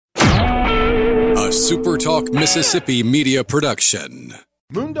a Super Talk Mississippi media production.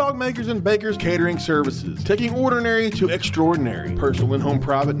 Moondog Makers and Bakers Catering Services, taking ordinary to extraordinary. Personal and home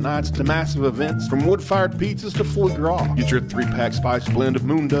private nights to massive events, from wood-fired pizzas to foie gras. Get your 3-pack spice blend of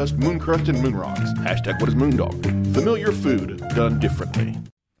moon dust, moon crust, and moon rocks. Hashtag what is Moondog? Familiar food done differently.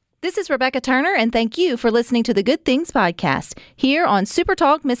 This is Rebecca Turner, and thank you for listening to the Good Things Podcast here on Super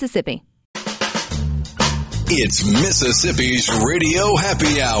Talk Mississippi. It's Mississippi's Radio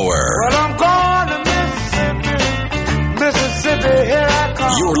Happy Hour. Well, I'm going to Mississippi, here I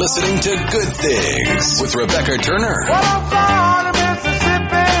come. You're listening to Good Things with Rebecca Turner. Well, I'm going to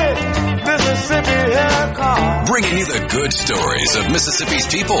Mississippi, here I come. Bringing you the good stories of Mississippi's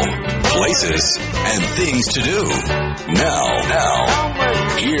people, places, and things to do.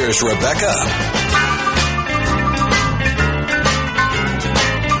 Now, here's Rebecca.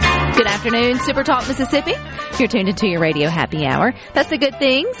 Good afternoon, Super Talk Mississippi. You're tuned into your Radio Happy Hour. That's the Good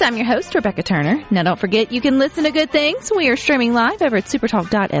Things. I'm your host, Rebecca Turner. Now, don't forget, you can listen to Good Things. We are streaming live over at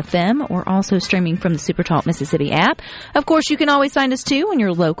supertalk.fm or also streaming from the Super Talk Mississippi app. Of course, you can always find us, too, on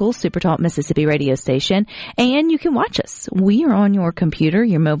your local Super Talk Mississippi radio station. And you can watch us. We are on your computer,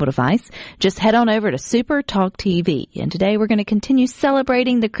 your mobile device. Just head on over to Super Talk TV. And today, we're going to continue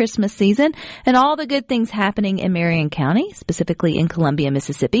celebrating the Christmas season and all the good things happening in Marion County, specifically in Columbia,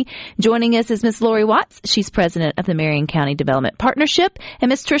 Mississippi. Joining us is Miss Lori Watts. She's president of the Marion County Development Partnership, and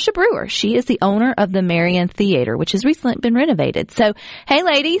Miss Tricia Brewer. She is the owner of the Marion Theater, which has recently been renovated. So, hey,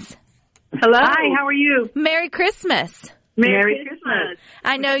 ladies. Hello. Hi, how are you? Merry Christmas. Merry Christmas.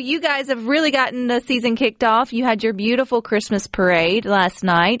 I know you guys have really gotten the season kicked off. You had your beautiful Christmas parade last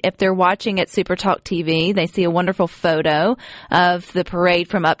night. If they're watching at Super Talk TV, they see a wonderful photo of the parade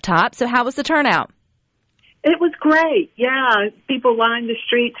from up top. So how was the turnout? It was great. Yeah, people lined the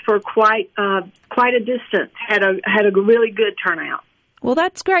streets for quite a distance. Had a really good turnout. Well,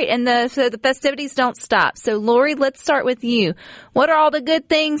 that's great. And so the festivities don't stop. So, Lori, let's start with you. What are all the good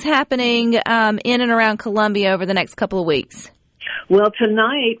things happening in and around Columbia over the next couple of weeks? Well,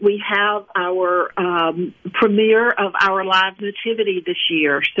 tonight we have our premiere of our live nativity this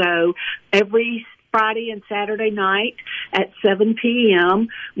year. So every Friday and Saturday night at 7 p.m.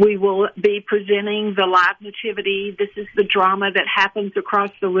 we will be presenting the live nativity. This is the drama that happens across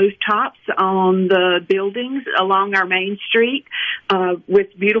the rooftops on the buildings along our main street with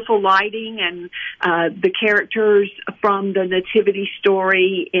beautiful lighting and the characters from the nativity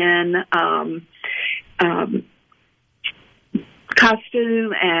story in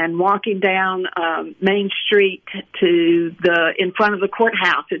costume and walking down Main Street to in front of the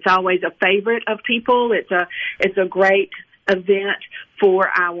courthouse. It's always a favorite of people. It's a great event for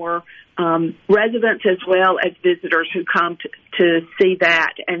our residents as well as visitors who come to see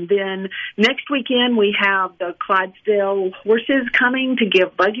that. And then next weekend we have the Clydesdale horses coming to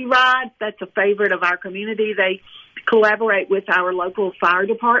give buggy rides. That's a favorite of our community. They collaborate with our local fire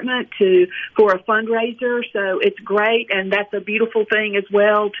department for a fundraiser, so it's great, and that's a beautiful thing as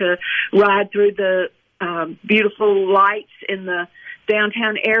well to ride through the beautiful lights in the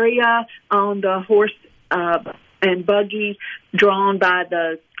downtown area on the horse and buggy drawn by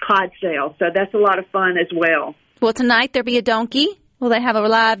the Clydesdale. So that's a lot of fun as well. Will tonight there be a donkey? Will they have a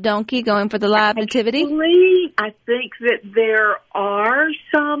live donkey going for the live nativity? Actually, I think that there are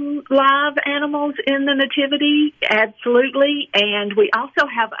some live animals in the nativity, absolutely. And we also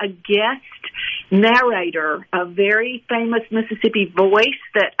have a guest narrator, a very famous Mississippi voice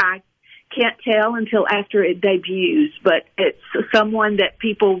that I can't tell until after it debuts, but it's someone that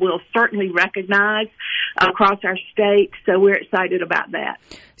people will certainly recognize across our state, so we're excited about that.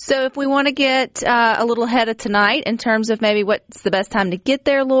 So if we want to get a little ahead of tonight in terms of maybe what's the best time to get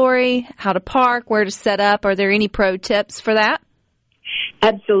there, Lori, how to park, where to set up, are there any pro tips for that?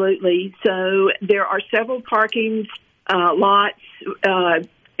 Absolutely. So there are several parking lots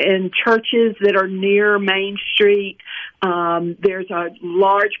in churches that are near Main Street. There's a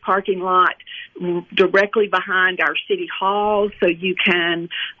large parking lot directly behind our City Hall, so you can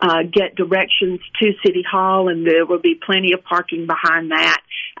get directions to City Hall, and there will be plenty of parking behind that.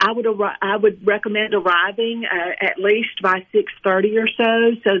 I would recommend arriving at least by 6:30 or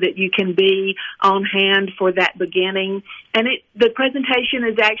so that you can be on hand for that beginning. And the presentation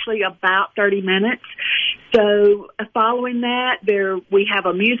is actually about 30 minutes. So following that, we have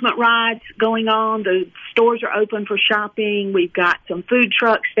amusement rides going on. The stores are open for shopping. We've got some food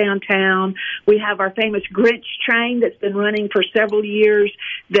trucks downtown. We have our famous Grinch train that's been running for several years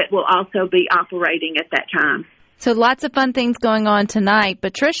that will also be operating at that time. So lots of fun things going on tonight.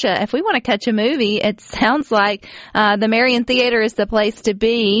 But Tricia, if we want to catch a movie, it sounds like the Marion Theater is the place to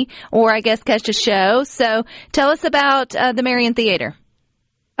be, or I guess catch a show. So tell us about the Marion Theater.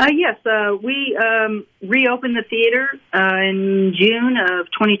 Yes, we reopened the theater in June of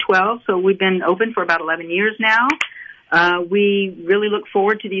 2012, so we've been open for about 11 years now. We really look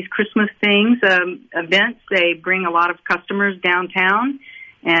forward to these Christmas things, events. They bring a lot of customers downtown,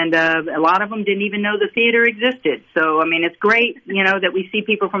 and a lot of them didn't even know the theater existed. So, I mean, it's great, that we see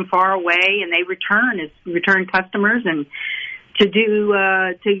people from far away, and they return as return customers, and to do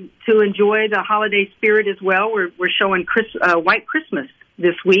to enjoy the holiday spirit as well. We're showing White Christmas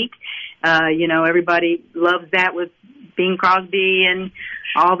this week. Everybody loves that with Bing Crosby and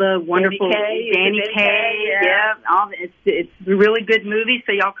all the wonderful Danny Kaye. Yeah, it's a really good movie.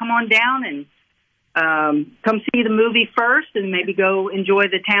 So y'all come on down and come see the movie first, and maybe go enjoy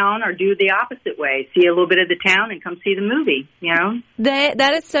the town, or do the opposite way. See a little bit of the town and come see the movie,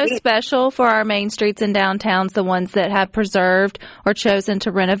 That is so special for our main streets and downtowns, the ones that have preserved or chosen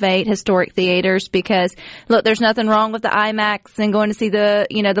to renovate historic theaters, because, look, there's nothing wrong with the IMAX and going to see the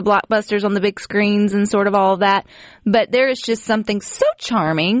blockbusters on the big screens and sort of all of that. But there is just something so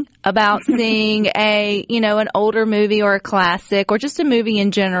charming about seeing an older movie or a classic, or just a movie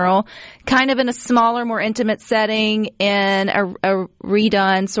in general, kind of in a smaller, more intimate setting in a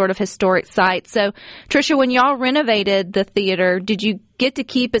redone sort of historic site. So, Tricia, when y'all renovated the theater, did you get to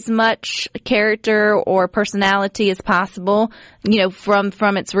keep as much character or personality as possible,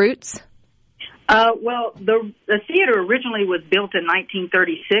 from its roots? Well, the theater originally was built in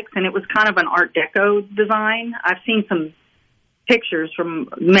 1936, and it was kind of an Art Deco design. I've seen some pictures from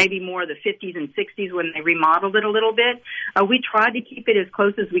maybe more of the 50s and 60s when they remodeled it a little bit. We tried to keep it as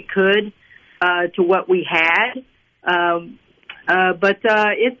close as we could to what we had. But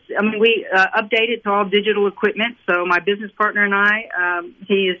we updated to all digital equipment. So my business partner and I,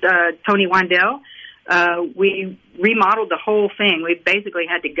 he's Tony Wandel. We remodeled the whole thing. We basically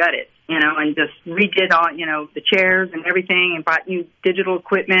had to gut it, and just redid all, the chairs and everything, and bought new digital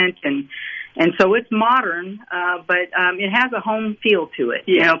equipment, and so it's modern, but it has a home feel to it.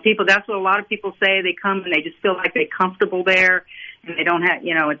 People, that's what a lot of people say. They come and they just feel like they're comfortable there, and they don't have,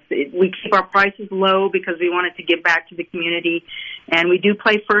 we keep our prices low because we wanted to give back to the community, and we do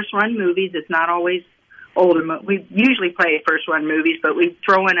play first-run movies. It's not always older. We usually play first-run movies, but we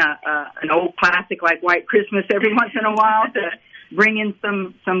throw in an old classic like White Christmas every once in a while to bring in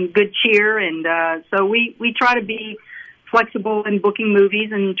some good cheer, and so we try to be flexible in booking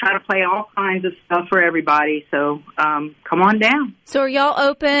movies and try to play all kinds of stuff for everybody. So come on down. So are y'all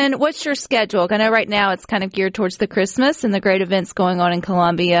open? What's your schedule? I know right now it's kind of geared towards the Christmas and the great events going on in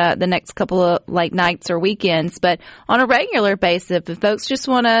Columbia the next couple of nights or weekends. But on a regular basis, if folks just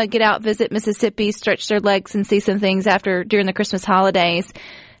want to get out, visit Mississippi, stretch their legs and see some things during the Christmas holidays,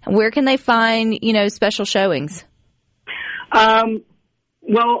 where can they find, special showings? Right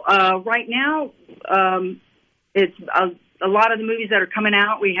now, it's a lot of the movies that are coming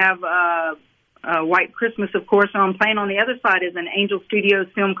out. We have White Christmas, of course, and playing on the other side is an Angel Studios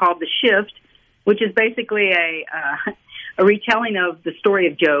film called The Shift, which is basically a retelling of the story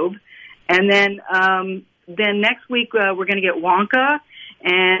of Job. And then next week we're going to get Wonka.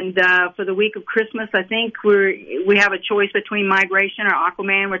 And for the week of Christmas, I think we have a choice between Migration or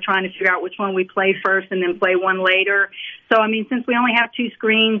Aquaman. We're trying to figure out which one we play first and then play one later. So, since we only have 2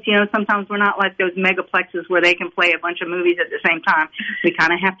 screens, sometimes we're not like those megaplexes where they can play a bunch of movies at the same time. We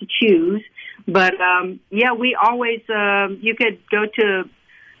kind of have to choose. But, we always, you could go to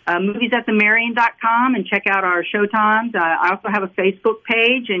moviesatthemarion.com and check out our showtimes. I also have a Facebook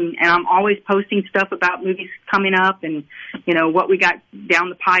page, and I'm always posting stuff about movies coming up and, what we got down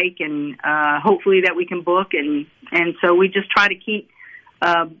the pike, and hopefully that we can book. And so we just try to keep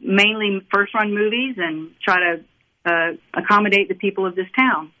mainly first-run movies and try to accommodate the people of this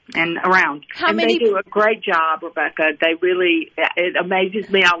town and around. They do a great job, Rebecca. They really, it amazes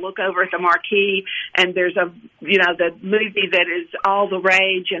me. I look over at the marquee, and there's the movie that is all the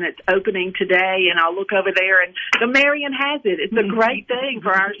rage, and it's opening today, and I'll look over there, and the Marion has it. It's a great thing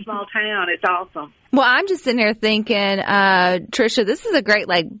for our small town. It's awesome. Well, I'm just sitting here thinking, Tricia, this is a great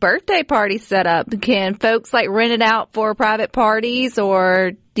birthday party setup. Can folks rent it out for private parties,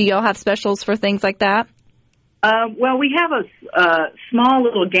 or do y'all have specials for things like that? We have a small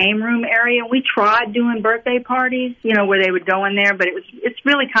little game room area. We tried doing birthday parties, where they would go in there, but it's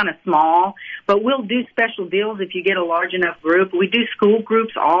really kind of small. But we'll do special deals if you get a large enough group. We do school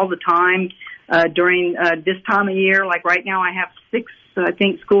groups all the time during this time of year. Like right now, I have 6, I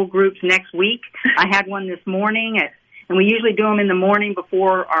think, school groups next week. I had one this morning, and we usually do them in the morning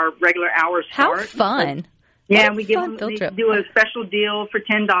before our regular hours start. How fun! Yeah, we do a special deal for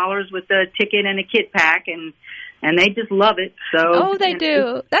 $10 with a ticket and a kit pack, and and they just love it. So, oh, they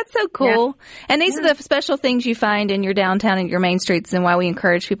do. That's so cool. Yeah. And these are the special things you find in your downtown and your main streets, and why we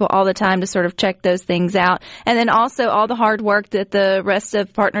encourage people all the time to sort of check those things out. And then also all the hard work that the rest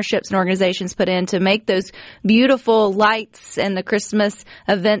of partnerships and organizations put in to make those beautiful lights and the Christmas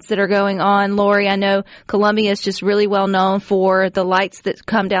events that are going on. Lori, I know Columbia is just really well known for the lights that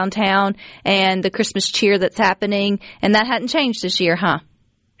come downtown and the Christmas cheer that's happening, and that hadn't changed this year, huh?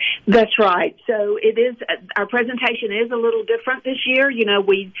 That's right. So it is. Our presentation is a little different this year. You know,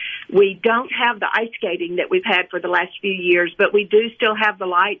 we don't have the ice skating that we've had for the last few years, but we do still have the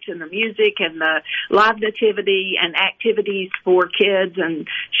lights and the music and the live nativity and activities for kids and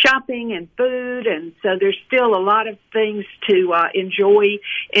shopping and food. And so there's still a lot of things to enjoy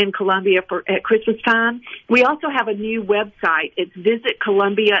in Columbia at Christmas time. We also have a new website. It's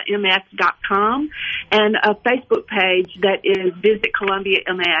visitcolumbiams.com, and a Facebook page that is Visit Columbia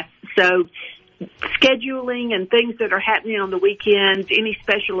MS. So scheduling and things that are happening on the weekends, any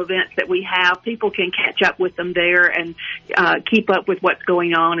special events that we have, people can catch up with them there and keep up with what's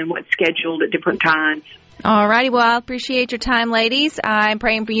going on and what's scheduled at different times. All righty. Well, I appreciate your time, ladies. I'm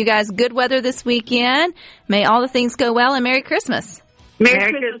praying for you guys good weather this weekend. May all the things go well, and Merry Christmas.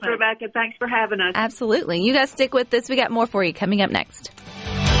 Merry Christmas, Rebecca. Thanks for having us. Absolutely. You guys stick with this. We got more for you coming up next.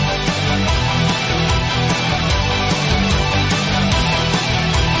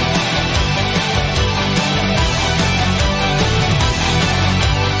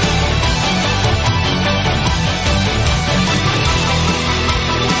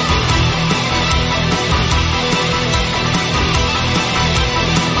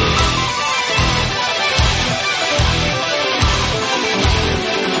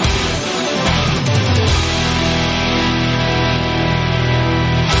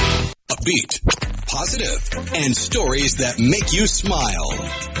 Beat, positive, and stories that make you smile.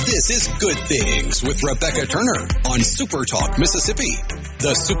 This is Good Things with Rebecca Turner on SuperTalk Mississippi,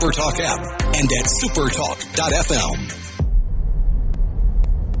 the SuperTalk app, and at supertalk.fm.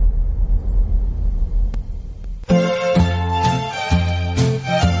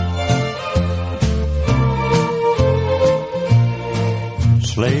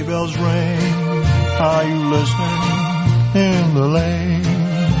 Sleigh bells ring, are you listening in the lane?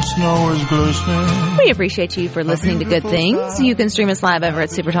 Snow is glistening. We appreciate you for listening to Good Things. You can stream us live over at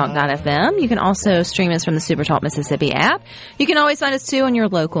supertalk.fm. You can also stream us from the SuperTalk Mississippi app. You can always find us, too, on your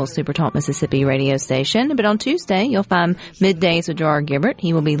local SuperTalk Mississippi radio station. But on Tuesday, you'll find Middays with Gerard Gilbert.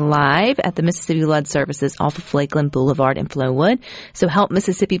 He will be live at the Mississippi Blood Services off of Lakeland Boulevard in Flowood. So help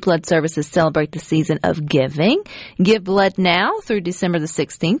Mississippi Blood Services celebrate the season of giving. Give blood now through December the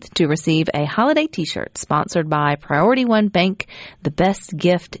 16th to receive a holiday T-shirt sponsored by Priority One Bank. The best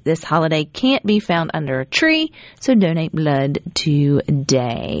gift this holiday can't be found under a tree, so donate blood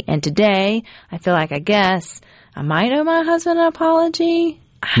today. And today, I feel like, I might owe my husband an apology.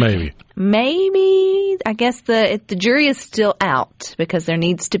 Maybe. I guess the jury is still out because there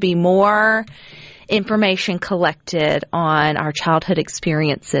needs to be more information collected on our childhood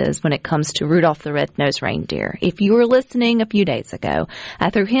experiences when it comes to Rudolph the Red-Nosed Reindeer. If you were listening a few days ago, I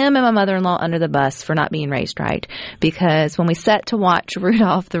threw him and my mother-in-law under the bus for not being raised right, because when we sat to watch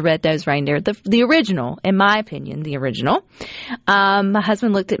Rudolph the Red-Nosed Reindeer, the original, in my opinion, the original, my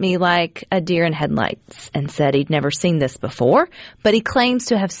husband looked at me like a deer in headlights and said he'd never seen this before, but he claims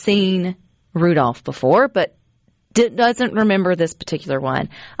to have seen Rudolph before, but doesn't remember this particular one.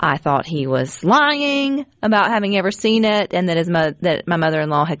 I thought he was lying about having ever seen it, and that my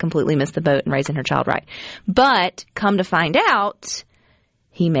mother-in-law had completely missed the boat in raising her child right. But come to find out,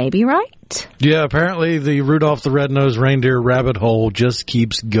 he may be right. Yeah, apparently the Rudolph the Red-Nosed Reindeer rabbit hole just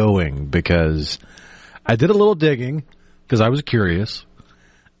keeps going, because I did a little digging because I was curious,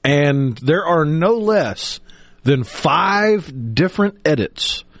 and there are no less than 5 different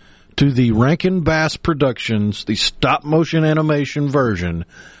edits to the Rankin Bass Productions, the stop-motion animation version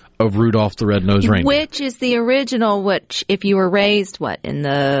of Rudolph the Red-Nosed Reindeer. Which is the original, which, if you were raised,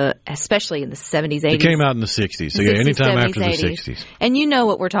 especially in the 70s, 80s. It came out in the 60s, so anytime 70s, after 80s. The 60s. And you know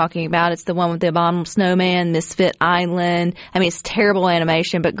what we're talking about. It's the one with the Abominable Snowman, Misfit Island. I mean, it's terrible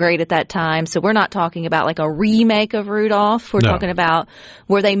animation, but great at that time. So we're not talking about like a remake of Rudolph. We're talking about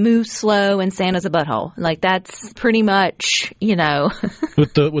where they move slow and Santa's a butthole. Like, that's pretty much,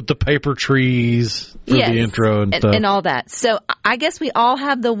 with the paper trees for the intro and stuff. And all that. So I guess we all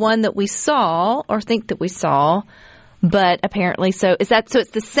have the one that we saw or think that we saw, but apparently so. It's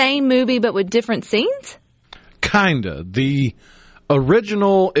the same movie but with different scenes? Kinda. The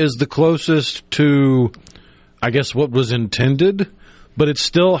original is the closest to, I guess, what was intended, but it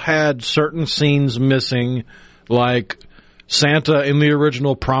still had certain scenes missing, like Santa in the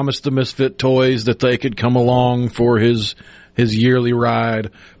original promised the Misfit toys that they could come along for his yearly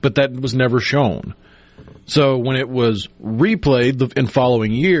ride, but that was never shown. So when it was replayed in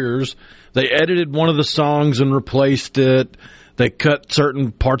following years, they edited one of the songs and replaced it. They cut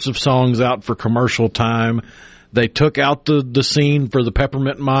certain parts of songs out for commercial time. They took out the scene for the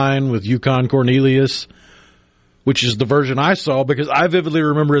Peppermint Mine with Yukon Cornelius, which is the version I saw, because I vividly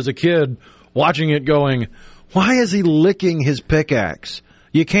remember as a kid watching it going, why is he licking his pickaxe?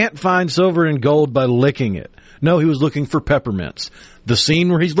 You can't find silver and gold by licking it. No, he was looking for peppermints. The scene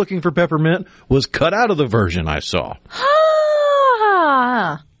where he's looking for peppermint was cut out of the version I saw.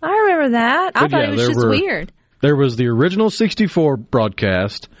 Ah, I remember that. I thought it was just weird. There was the original 64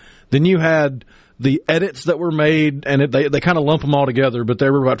 broadcast. Then you had the edits that were made, and they kind of lump them all together, but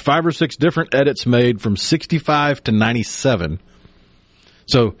there were about 5 or 6 different edits made from 65 to 97.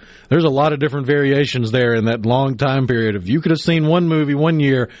 So there's a lot of different variations there in that long time period of you could have seen one movie one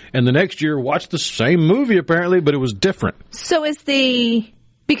year and the next year watched the same movie apparently, but it was different. So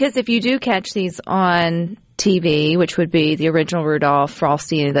because if you do catch these on TV, which would be the original Rudolph,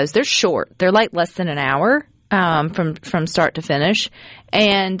 Frosty, any of those, they're short. They're like less than an hour from start to finish.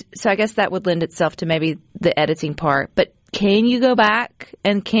 And so I guess that would lend itself to maybe the editing part. But can you go back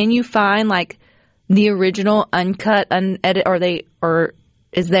and can you find like the original uncut, unedited,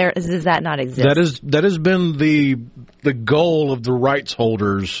 does that not exist? That has been the goal of the rights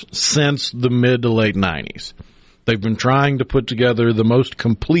holders since the mid to late 90s. They've been trying to put together the most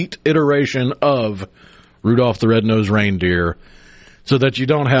complete iteration of Rudolph the Red-Nosed Reindeer so that you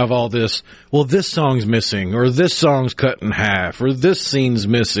don't have all this, well, this song's missing, or this song's cut in half, or this scene's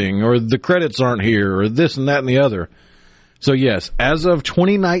missing, or the credits aren't here, or this and that and the other. So yes, as of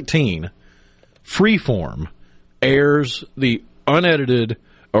 2019, Freeform airs the unedited,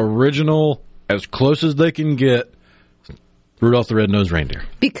 original, as close as they can get, Rudolph the Red-Nosed Reindeer.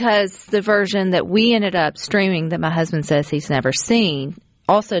 Because the version that we ended up streaming that my husband says he's never seen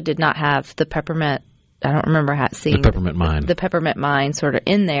also did not have the peppermint, I don't remember how it's seen. The Peppermint Mine. The Peppermint Mine sort of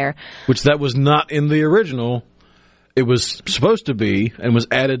in there. Which that was not in the original. It was supposed to be and was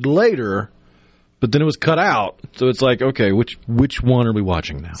added later, but then it was cut out. So it's like, okay, which one are we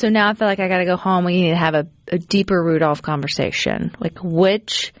watching now? So now I feel like I got to go home. We need to have a deeper Rudolph conversation. Like,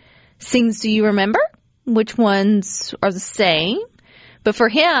 which scenes do you remember? Which ones are the same? But for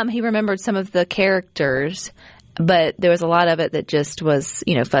him, he remembered some of the characters, but there was a lot of it that just was,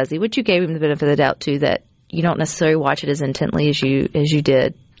 fuzzy, which you gave him the benefit of the doubt too, that you don't necessarily watch it as intently as you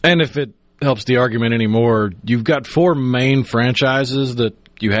did. And if it helps the argument anymore, you've got 4 main franchises that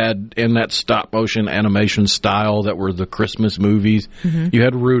you had in that stop-motion animation style that were the Christmas movies. Mm-hmm. You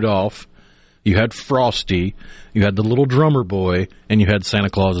had Rudolph, you had Frosty, you had the Little Drummer Boy, and you had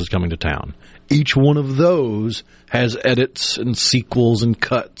Santa Claus is Coming to Town. Each one of those has edits and sequels and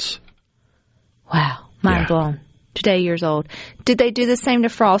cuts. Wow. Mind blown. Today, years old. Did they do the same to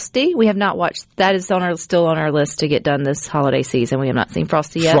Frosty? We have not watched. That is still on our list to get done this holiday season. We have not seen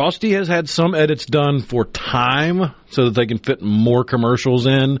Frosty yet. Frosty has had some edits done for time so that they can fit more commercials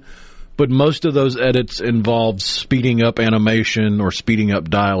in. But most of those edits involve speeding up animation or speeding up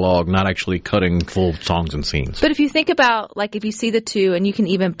dialogue, not actually cutting full songs and scenes. But if you think about, like, if you see the two, and you can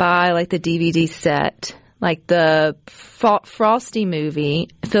even buy, like, the DVD set, like the Frosty movie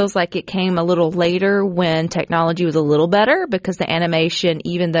feels like it came a little later when technology was a little better, because the animation,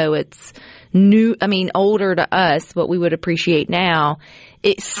 even though it's older to us, what we would appreciate now,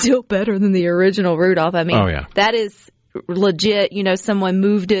 it's still better than the original Rudolph. That is legit, someone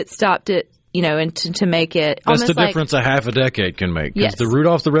moved it, stopped it, and to make it. That's the difference a half a decade can make. Because the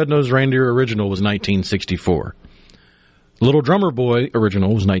Rudolph the Red-Nosed Reindeer original was 1964. Little Drummer Boy original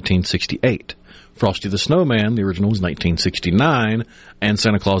was 1968. Frosty the Snowman, the original was 1969. And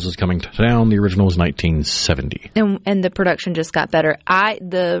Santa Claus is Coming to Town, the original was 1970. And the production just got better.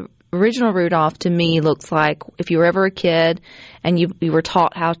 The original Rudolph, to me, looks like if you were ever a kid and you were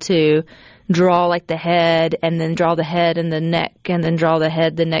taught how to draw like the head, and then draw the head and the neck, and then draw the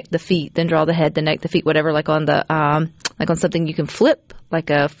head, the neck, the feet, then draw the head, the neck, the feet, whatever, like on the like on something you can flip, like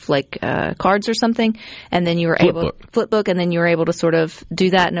cards or something, and then you were flip book, and then you were able to sort of do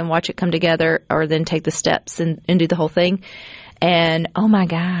that and then watch it come together, or then take the steps and do the whole thing. And oh my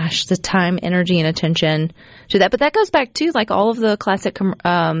gosh, the time, energy, and attention to that. But that goes back to like all of the classic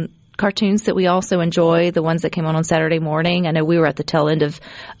cartoons that we also enjoy, the ones that came on Saturday morning. I know we were at the tail end of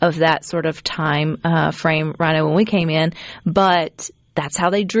that sort of time frame, Rhino, when we came in, but that's how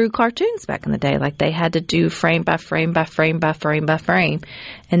they drew cartoons back in the day. Like, they had to do frame by frame by frame by frame by frame,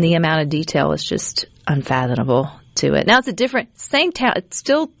 and the amount of detail is just unfathomable to it. Now, it's a different, same talent, it's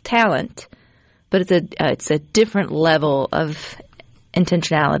still talent, but it's a different level of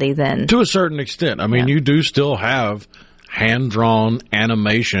intentionality than... To a certain extent. I mean, you do still have hand-drawn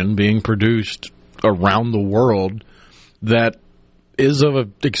animation being produced around the world that is of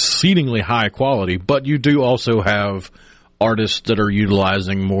an exceedingly high quality, but you do also have artists that are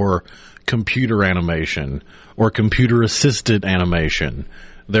utilizing more computer animation or computer-assisted animation.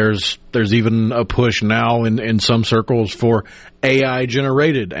 There's even a push now in some circles for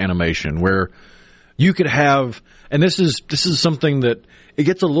AI-generated animation where you could have... And this is something that it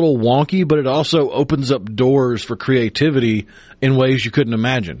gets a little wonky, but it also opens up doors for creativity in ways you couldn't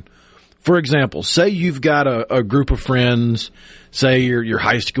imagine. For example, say you've got a group of friends, say you're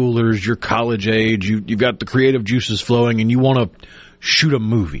high schoolers, you're college age, you've got the creative juices flowing, and you want to shoot a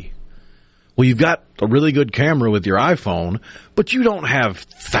movie. Well, you've got a really good camera with your iPhone, but you don't have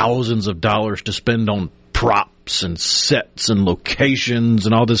thousands of dollars to spend on props and sets and locations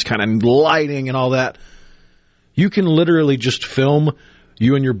and all this kind of lighting and all that. You can literally just film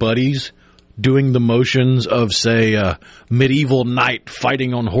you and your buddies doing the motions of, say, a medieval knight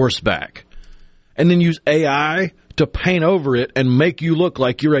fighting on horseback, and then use AI to paint over it and make you look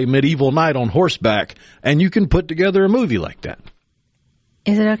like you're a medieval knight on horseback, and you can put together a movie like that.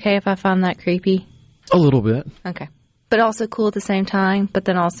 Is it okay if I find that creepy? A little bit. Okay. But also cool at the same time, but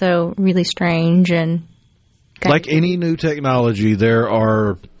then also really strange and... Like any new technology,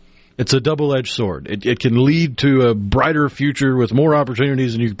 it's a double-edged sword. It can lead to a brighter future with more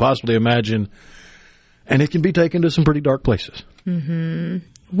opportunities than you could possibly imagine, and it can be taken to some pretty dark places. Mm-hmm.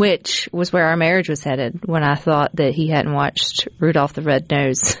 Which was where our marriage was headed when I thought that he hadn't watched Rudolph the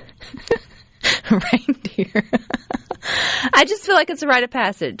Red-Nosed Reindeer. I just feel like it's a rite of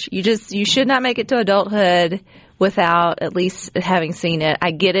passage. You should not make it to adulthood without at least having seen it. I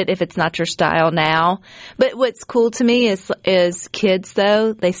get it if it's not your style now. But what's cool to me is kids,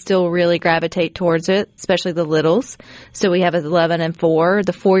 though, they still really gravitate towards it, especially the littles. So we have 11 and 4.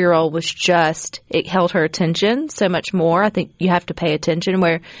 The 4-year-old it held her attention so much more. I think you have to pay attention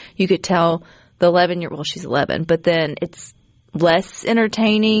where you could tell the 11-year-old, well, she's 11, but then it's less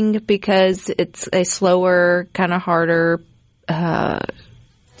entertaining because it's a slower, kind of harder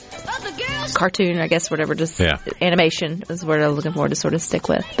cartoon, I guess, whatever, animation is what I'm looking for to sort of stick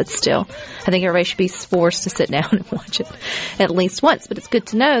with. But still, I think everybody should be forced to sit down and watch it at least once. But it's good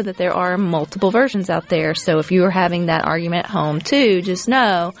to know that there are multiple versions out there. So if you are having that argument at home too, just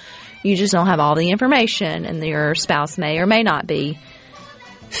know you just don't have all the information, and your spouse may or may not be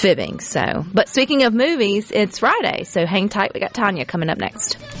fibbing. So, but speaking of movies, it's Friday, so hang tight. We got Tanya coming up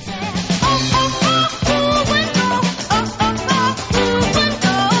next.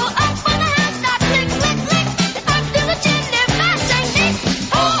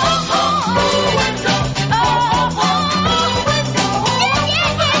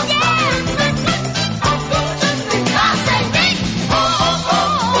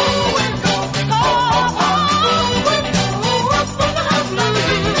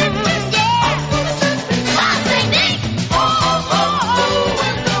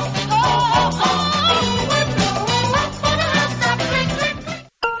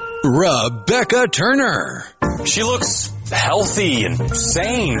 Rebecca Turner. She looks healthy and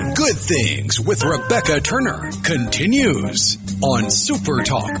sane. Good Things with Rebecca Turner continues on Super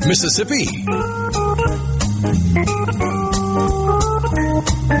Talk Mississippi.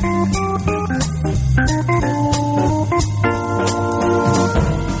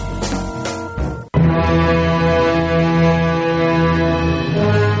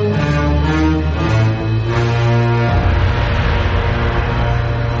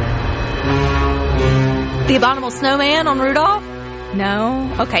 The Abominable Snowman on Rudolph?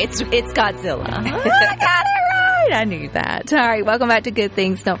 No? Okay, it's Godzilla. I got it right. I knew that. All right, welcome back to Good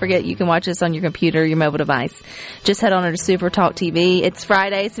Things. Don't forget you can watch us on your computer, your mobile device. Just head on over to Super Talk TV. It's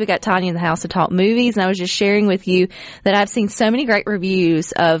Friday, so we got Tanya in the house to talk movies, and I was just sharing with you that I've seen so many great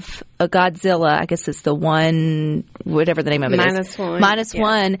reviews of a Godzilla. I guess it's the one, whatever the name of it is. Minus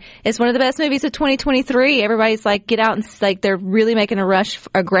one. It's one of the best movies of 2023. Everybody's like, get out and they're really making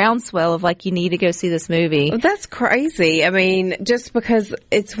a groundswell of like, you need to go see this movie. Well, that's crazy. I mean, just because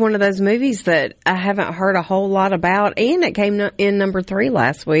it's one of those movies that I haven't heard a whole lot about, and it came in number 3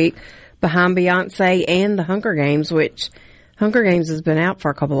 last week behind Beyonce and The Hunger Games, which Hunger Games has been out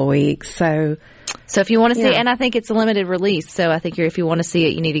for a couple of weeks. So if you want to see it, and I think it's a limited release, so I think if you want to see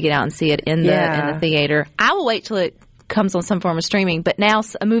it, you need to get out and see it in the theater. I will wait till it comes on some form of streaming, but now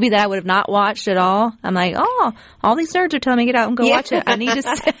a movie that I would have not watched at all, I'm like, oh, all these nerds are telling me to get out and go watch it. I need to see,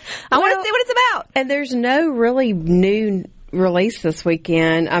 I want to see what it's about. And there's no really new release this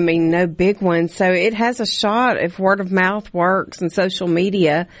weekend. I mean, no big one. So it has a shot if word of mouth works and social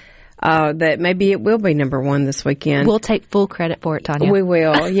media. that maybe it will be number one this weekend. We'll take full credit for it, Tanya. We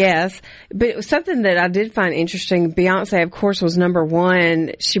will, yes. But something that I did find interesting, Beyonce, of course, was number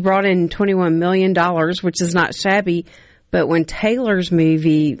one. She brought in $21 million, which is not shabby. But when Taylor's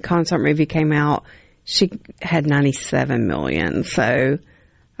concert movie came out, she had $97 million. So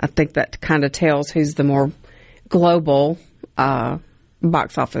I think that kind of tells who's the more global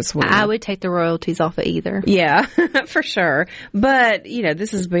box office winner. I would take the royalties off of either. Yeah, for sure. But,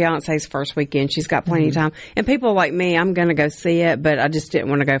 this is Beyonce's first weekend. She's got plenty of time. And people like me, I'm going to go see it, but I just didn't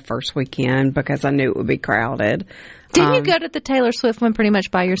want to go first weekend because I knew it would be crowded. Didn't you go to the Taylor Swift one pretty much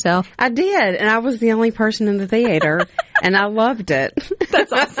by yourself? I did, and I was the only person in the theater, and I loved it.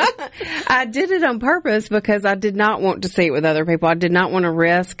 That's awesome. I did it on purpose because I did not want to see it with other people. I did not want to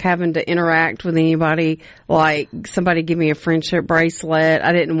risk having to interact with anybody, like somebody give me a friendship bracelet.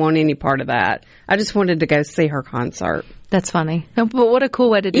 I didn't want any part of that. I just wanted to go see her concert. That's funny. But what a cool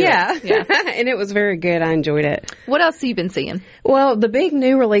way to do it. Yeah. And it was very good. I enjoyed it. What else have you been seeing? Well, the big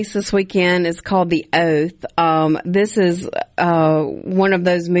new release this weekend is called The Oath. This is one of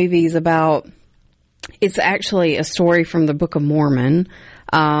those movies it's actually a story from the Book of Mormon.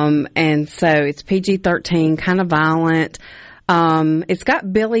 And so it's PG-13, kind of violent. It's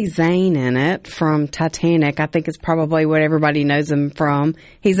got Billy Zane in it from Titanic. I think it's probably what everybody knows him from.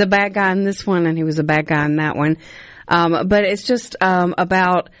 He's a bad guy in this one, and he was a bad guy in that one. But it's just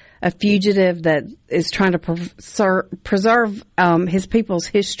about a fugitive that is trying to preserve his people's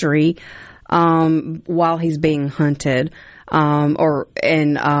history while he's being hunted on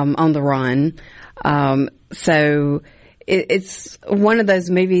the run. So it's one of those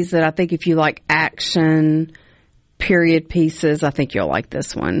movies that I think if you like action period pieces, I think you'll like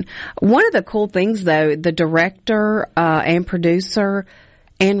this one. One of the cool things, though, the director and producer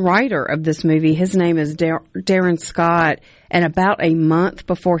and writer of this movie, his name is Darren Scott, and about a month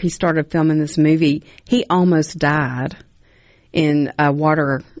before he started filming this movie, he almost died in a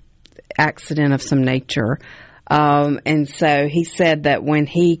water accident of some nature. And so he said that when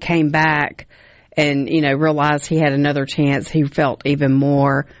he came back and, realized he had another chance, he felt even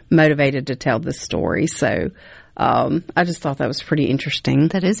more motivated to tell this story. So I just thought that was pretty interesting.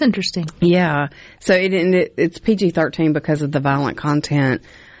 That is interesting. Yeah. So it's PG-13 because of the violent content.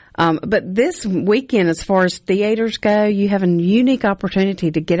 But this weekend, as far as theaters go, you have a unique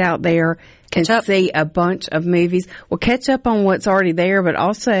opportunity to get out there and see a bunch of movies. Well, catch up on what's already there, but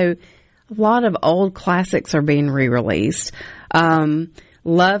also a lot of old classics are being re-released.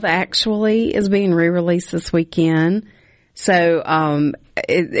 Love Actually is being re-released this weekend. So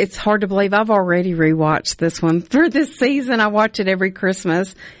it's hard to believe. I've already rewatched this one for this season. I watch it every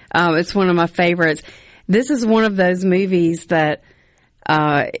Christmas. It's one of my favorites. This is one of those movies that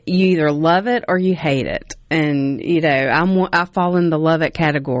you either love it or you hate it. And, I fall in the love it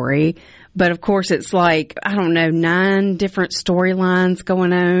category. But, of course, it's like, 9 different storylines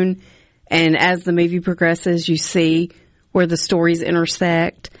going on. And as the movie progresses, you see where the stories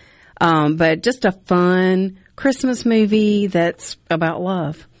intersect. But just a fun Christmas movie that's about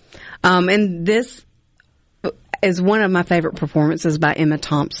love. And this is one of my favorite performances by Emma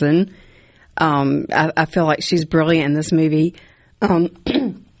Thompson. I feel like she's brilliant in this movie.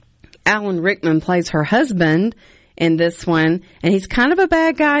 Alan Rickman plays her husband in this one, and he's kind of a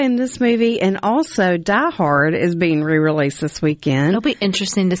bad guy in this movie. And also, Die Hard is being re-released this weekend. It'll be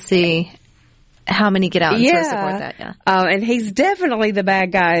interesting to see how many get out and sort of support that. Yeah, and he's definitely the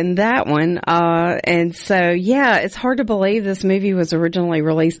bad guy in that one. And so, it's hard to believe this movie was originally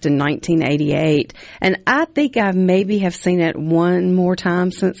released in 1988, and I think I maybe have seen it one more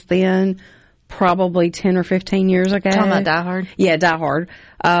time since then. Probably 10 or 15 years ago. Talking about Die Hard? Yeah, Die Hard.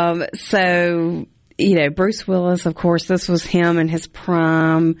 So, Bruce Willis, of course, this was him in his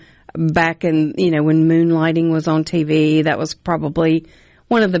prime back in, when Moonlighting was on TV. That was probably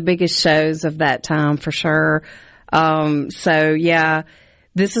one of the biggest shows of that time for sure. This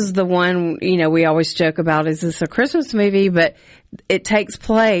is the one, we always joke about, is this a Christmas movie? But it takes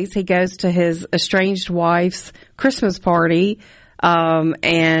place, he goes to his estranged wife's Christmas party,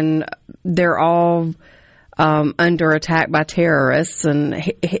 and they're all under attack by terrorists, and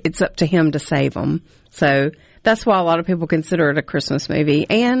it's up to him to save them. So that's why a lot of people consider it a Christmas movie.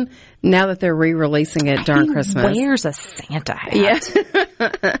 And now that they're re-releasing it during Christmas. He wears a Santa hat. Yeah.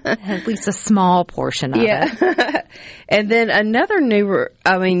 At least a small portion of it. And then another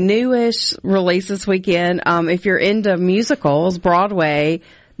newish release this weekend. If you're into musicals, Broadway,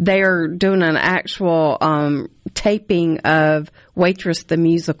 they are doing an actual taping of Waitress the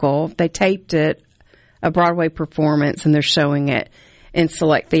Musical. They taped it, a Broadway performance, and they're showing it in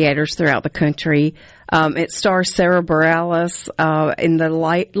select theaters throughout the country. It stars Sarah Bareilles in the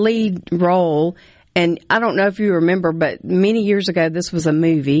lead role. And I don't know if you remember, but many years ago, this was a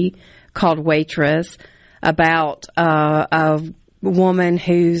movie called Waitress about a woman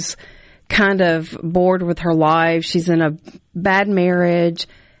who's kind of bored with her life. She's in a bad marriage,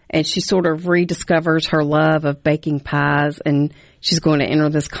 and she sort of rediscovers her love of baking pies, and she's going to enter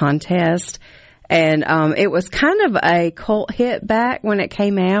this contest. And it was kind of a cult hit back when it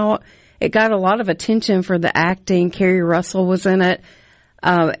came out. It got a lot of attention for the acting. Kerry Russell was in it.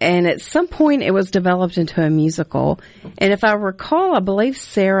 And at some point it was developed into a musical. And if I recall, I believe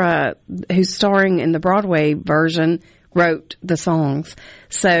Sarah, who's starring in the Broadway version, wrote the songs.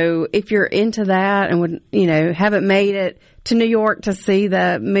 So if you're into that and would, haven't made it to New York to see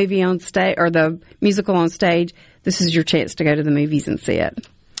the movie on stage or the musical on stage, this is your chance to go to the movies and see it.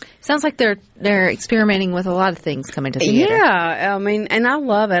 Sounds like they're experimenting with a lot of things coming to theater. Yeah, I mean, and I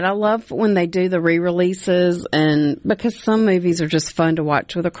love it. I love when they do the re-releases, and because some movies are just fun to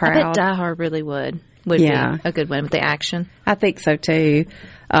watch with a crowd. I bet Die Hard really would be a good one with the action. I think so too.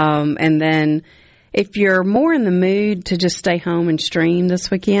 And then if you're more in the mood to just stay home and stream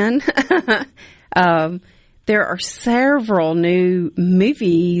this weekend, there are several new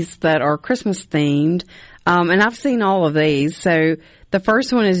movies that are Christmas themed, and I've seen all of these. So the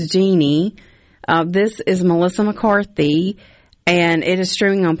first one is Genie. This is Melissa McCarthy, and it is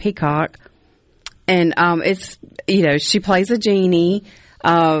streaming on Peacock. And it's, she plays a genie.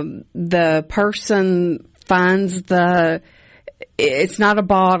 The person finds it's not a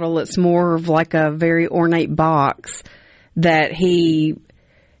bottle, it's more of like a very ornate box that he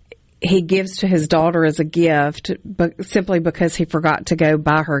gives to his daughter as a gift, but simply because he forgot to go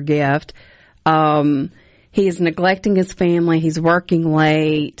buy her gift. He is neglecting his family. He's working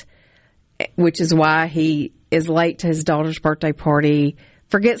late, which is why he is late to his daughter's birthday party,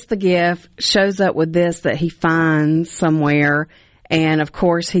 forgets the gift, shows up with this that he finds somewhere, and of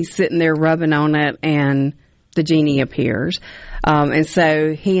course he's sitting there rubbing on it, and the genie appears. And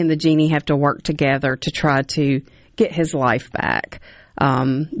so he and the genie have to work together to try to get his life back,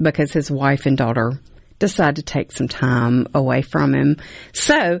 because his wife and daughter decide to take some time away from him.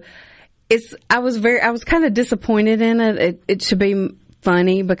 So I was kind of disappointed in it. It should be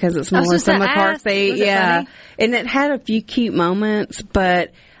funny because it's Melissa McCarthy. Yeah. And it had a few cute moments,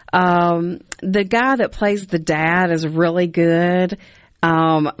 but the guy that plays the dad is really good.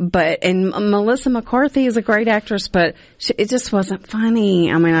 And Melissa McCarthy is a great actress, but it just wasn't funny.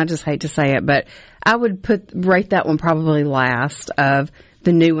 I mean, I just hate to say it, but I would rate that one probably last of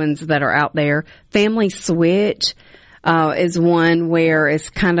the new ones that are out there. Family Switch is one where it's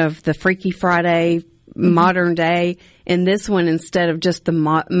kind of the Freaky Friday modern day. And this one, instead of just the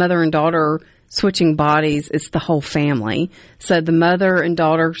mother and daughter switching bodies, it's the whole family. So the mother and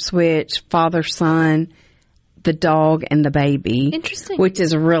daughter switch, father, son, the dog, and the baby. Interesting. Which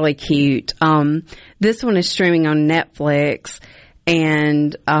is really cute. This one is streaming on Netflix,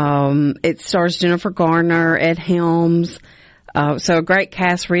 and it stars Jennifer Garner, Ed Helms. So a great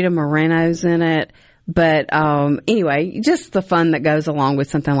cast. Rita Moreno's in it. But anyway, just the fun that goes along with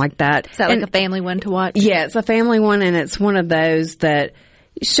something like that. Is that like a family one to watch? Yeah, it's a family one, and it's one of those that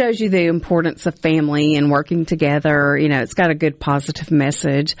shows you the importance of family and working together. It's got a good positive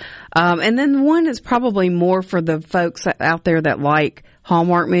message. And then one is probably more for the folks out there that like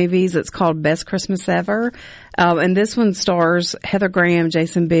Hallmark movies. It's called Best Christmas Ever. And this one stars Heather Graham,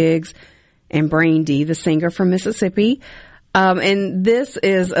 Jason Biggs, and Brandy, the singer from Mississippi. And this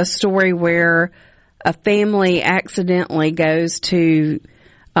is a story where a family accidentally goes to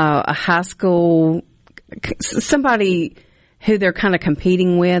a high school, somebody who they're kind of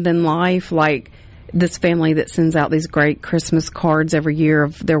competing with in life, like this family that sends out these great Christmas cards every year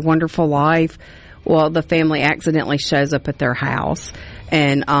of their wonderful life. Well, the family accidentally shows up at their house.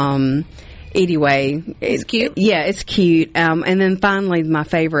 And anyway, it's cute. Yeah, it's cute. And then finally, my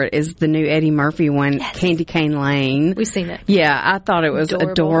favorite is the new Eddie Murphy one, yes. Candy Cane Lane. We've seen it. Yeah, I thought it was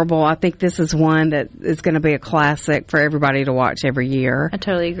adorable. I think this is one that is going to be a classic for everybody to watch every year. I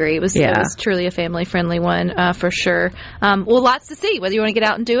totally agree. It was truly a family-friendly one, for sure. Well, lots to see, whether you want to get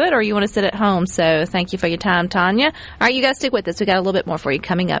out and do it or you want to sit at home. So thank you for your time, Tanya. All right, you guys stick with us. We got a little bit more for you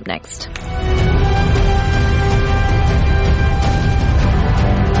coming up next.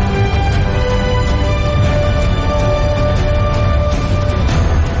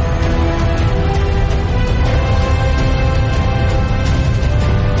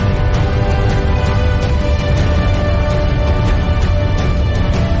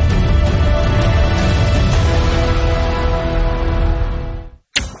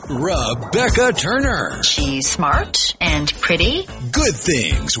 Rebecca Turner. She's smart and pretty. Good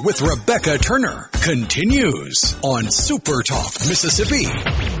Things with Rebecca Turner continues on Super Talk Mississippi.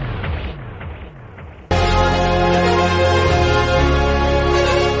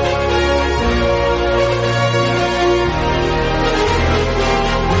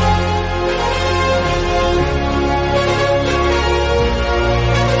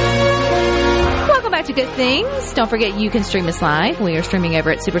 To Good Things. Don't forget you can stream us live. We are streaming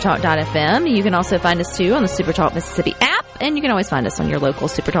over at supertalk.fm. You can also find us too on the Supertalk Mississippi app, and you can always find us on your local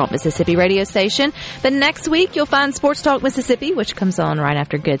Supertalk Mississippi radio station. But next week you'll find Sports Talk Mississippi, which comes on right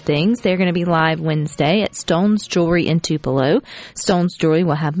after Good Things. They're going to be live Wednesday at Stone's Jewelry in Tupelo. Stone's Jewelry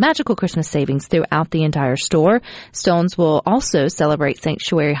will have magical Christmas savings throughout the entire store. Stone's will also celebrate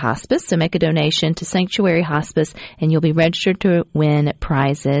Sanctuary Hospice, so make a donation to Sanctuary Hospice and you'll be registered to win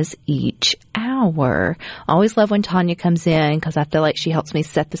prizes each hour. Always love when Tanya comes in because I feel like she helps me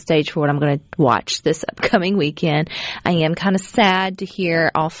set the stage for what I'm going to watch this upcoming weekend. I am kind of sad to hear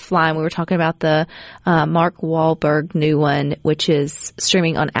offline we were talking about the Mark Wahlberg new one, which is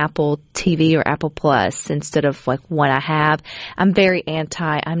streaming on Apple TV or Apple Plus instead of like what I have. I'm very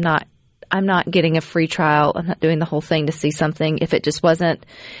anti. I'm not getting a free trial. I'm not doing the whole thing to see something. If it's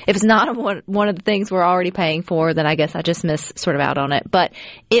not one of the things we're already paying for, then I guess I just miss sort of out on it. But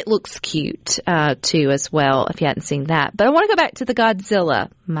it looks cute, too, as well, if you hadn't seen that. But I want to go back to the Godzilla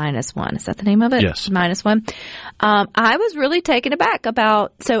 -1. Is that the name of it? Yes. -1. I was really taken aback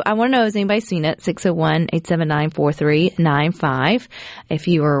so I want to know, has anybody seen it? 601-879-4395. If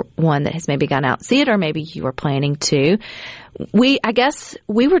you are one that has maybe gone out to see it, or maybe you are planning to. I guess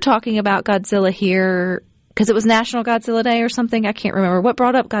we were talking about Godzilla here because it was National Godzilla Day or something. I can't remember. What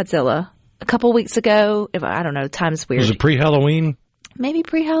brought up Godzilla? A couple weeks ago? I don't know. Time's weird. Was it pre-Halloween? Maybe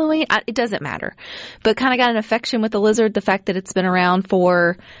pre-Halloween. It doesn't matter. But kind of got an affection with the lizard, the fact that it's been around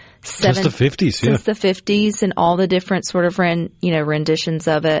for since the 50s, since the 50s, and all the different sort of renditions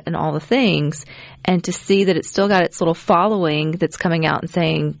of it and all the things. And to see that it's still got its little following that's coming out and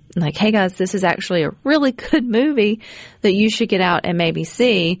saying, like, hey guys, this is actually a really good movie that you should get out and maybe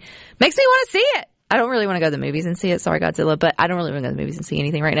see, makes me want to see it. I don't really want to go to the movies and see it. Sorry, Godzilla, but I don't really want to go to the movies and see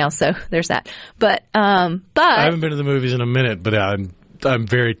anything right now. So there's that. But I haven't been to the movies in a minute, but I'm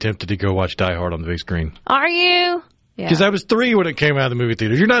very tempted to go watch Die Hard on the big screen. Are you? Because I was 3 when it came out of the movie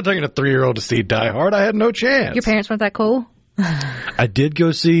theaters. You're not taking a 3-year-old to see Die Hard. I had no chance. Your parents weren't that cool? I did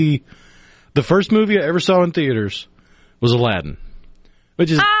go see the first movie I ever saw in theaters was Aladdin, which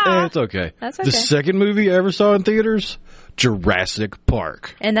is it's okay. That's okay. The second movie I ever saw in theaters, Jurassic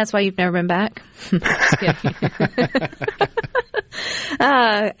Park. And that's why you've never been back?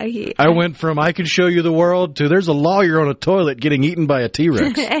 I went from I can show you the world to there's a lawyer on a toilet getting eaten by a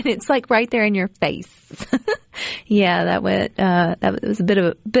T-Rex. And it's like right there in your face. Yeah, that was a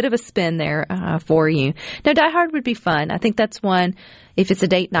bit of a spin there for you. Now, Die Hard would be fun. I think that's one, if it's a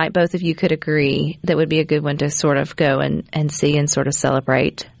date night, both of you could agree that would be a good one to sort of go and see and sort of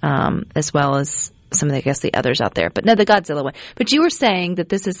celebrate, as well as some of the others out there. But no, the Godzilla one. But you were saying that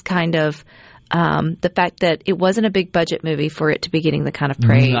this is kind of the fact that it wasn't a big budget movie for it to be getting the kind of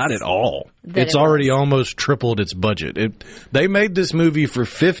praise. Not at all. It's already almost tripled its budget. They made this movie for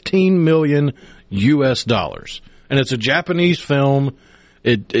 $15 million US, and it's a Japanese film.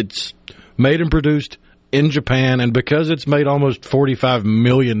 It's made and produced in Japan, and because it's made almost $45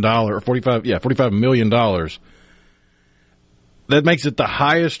 million, that makes it the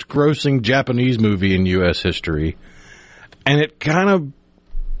highest grossing Japanese movie in U.S. history. And it kind of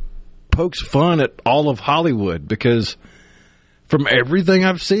pokes fun at all of Hollywood because from everything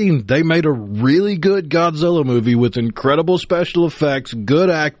I've seen, they made a really good Godzilla movie with incredible special effects, good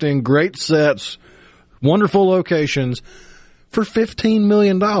acting, great sets, wonderful locations for $15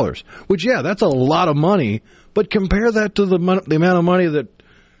 million, which, that's a lot of money. But compare that to the amount of money that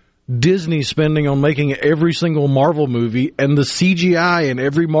Disney's spending on making every single Marvel movie, and the CGI in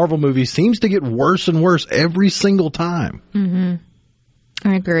every Marvel movie seems to get worse and worse every single time. Mm-hmm.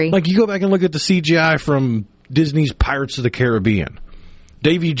 I agree. Like, you go back and look at the CGI from Disney's Pirates of the Caribbean.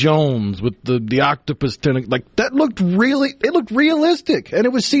 Davy Jones with the octopus tentacle. Like, it looked realistic, and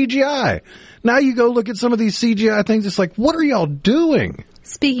it was CGI. Now you go look at some of these CGI things, it's like, what are y'all doing?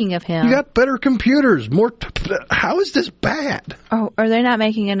 Speaking of him. You got better computers, how is this bad? Oh, are they not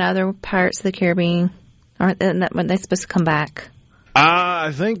making another Pirates of the Caribbean? Aren't they supposed to come back?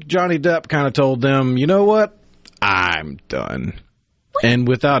 I think Johnny Depp kind of told them, you know what? I'm done. What? And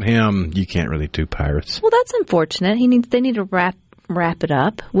without him, you can't really do Pirates. Well, that's unfortunate. They need to wrap it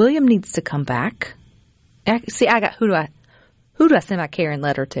up. William needs to come back. See, who do I send my Karen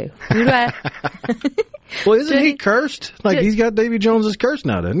letter to? Who do I? Well, isn't he cursed? Like, he's got Davy Jones's curse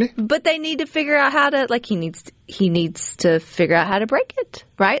now, doesn't he? But they need to figure out how to, like, he needs to figure out how to break it,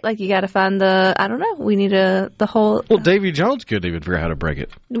 right? Like, you got to find I don't know, we need the whole... Well, Davy Jones couldn't even figure out how to break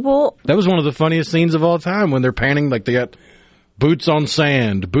it. Well... That was one of the funniest scenes of all time when they're panning, like, they got boots on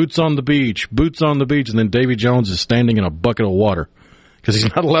sand, boots on the beach, and then Davy Jones is standing in a bucket of water because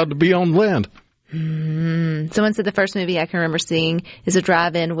he's not allowed to be on land. Someone said the first movie I can remember seeing is a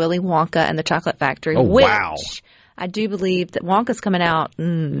drive-in Willy Wonka and the Chocolate Factory. Oh, wow. I do believe that Wonka's coming out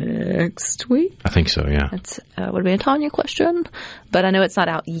next week. I think so, yeah. That's would be a Tanya question, but I know it's not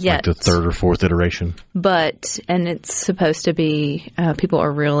out yet. Like the third or fourth iteration. And it's supposed to be, people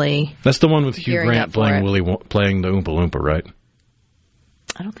are really... That's the one with Hugh Grant playing the Oompa Loompa, right?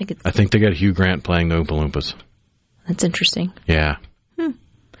 I don't think it's... I think they got Hugh Grant playing the Oompa Loompas. That's interesting. Yeah.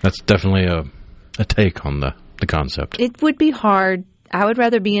 That's definitely a take on the concept. It would be hard. I would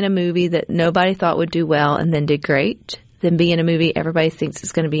rather be in a movie that nobody thought would do well and then did great than be in a movie everybody thinks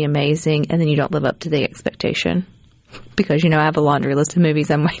is going to be amazing and then you don't live up to the expectation. Because, I have a laundry list of movies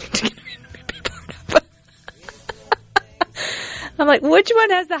I'm waiting to be part of. I'm like, which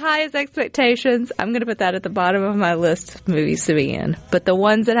one has the highest expectations? I'm going to put that at the bottom of my list of movies to be in. But the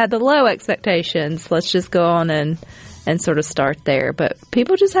ones that had the low expectations, let's just go on and sort of start there. But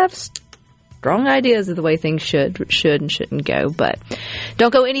people just have strong ideas of the way things should and shouldn't go. But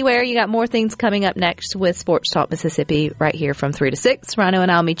don't go anywhere. You got more things coming up next with Sports Talk Mississippi right here from 3 to 6. Rhino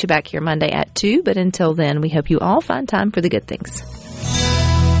and I'll meet you back here Monday at 2. But until then, we hope you all find time for the good things.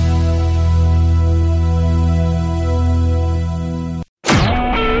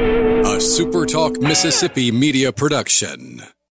 A Super Talk Mississippi media production.